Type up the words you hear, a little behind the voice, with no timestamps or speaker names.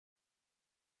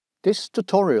This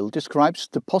tutorial describes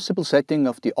the possible setting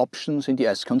of the options in the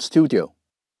ESCON Studio.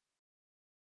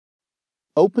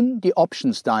 Open the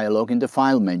Options dialog in the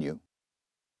File menu.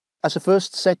 As a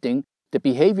first setting, the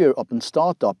behavior upon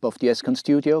startup of the ESCON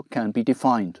Studio can be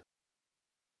defined.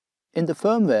 In the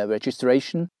firmware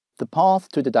registration, the path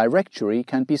to the directory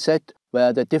can be set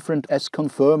where the different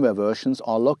ESCON firmware versions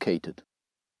are located.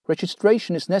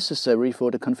 Registration is necessary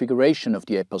for the configuration of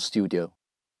the EPOS Studio.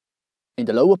 In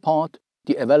the lower part,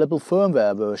 the available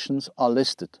firmware versions are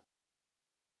listed.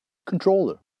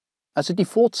 Controller. As a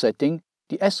default setting,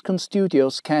 the ESCON Studio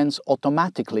scans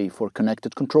automatically for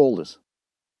connected controllers.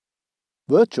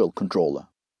 Virtual controller.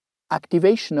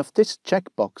 Activation of this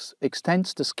checkbox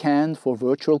extends the scan for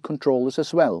virtual controllers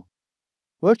as well.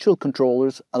 Virtual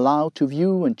controllers allow to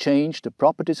view and change the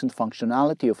properties and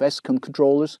functionality of ESCON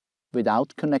controllers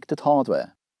without connected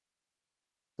hardware.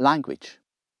 Language.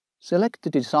 Select the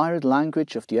desired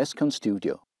language of the ESCON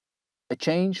Studio. A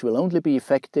change will only be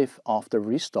effective after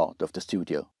restart of the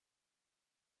Studio.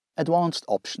 Advanced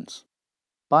options.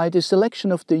 By the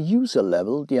selection of the user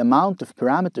level, the amount of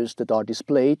parameters that are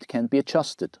displayed can be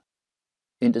adjusted.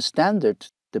 In the standard,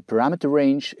 the parameter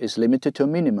range is limited to a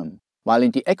minimum, while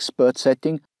in the expert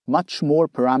setting, much more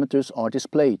parameters are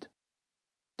displayed.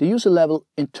 The user level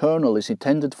internal is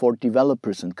intended for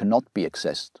developers and cannot be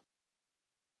accessed.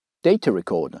 Data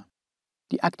recorder.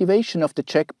 The activation of the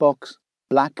checkbox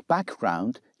Black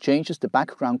Background changes the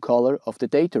background color of the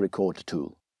data recorder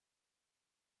tool.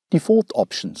 Default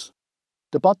options.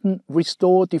 The button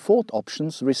Restore Default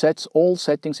Options resets all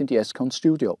settings in the ESCON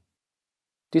Studio.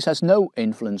 This has no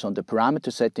influence on the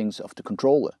parameter settings of the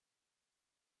controller.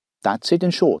 That's it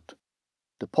in short.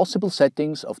 The possible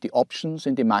settings of the options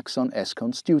in the Maxon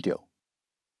ESCON Studio.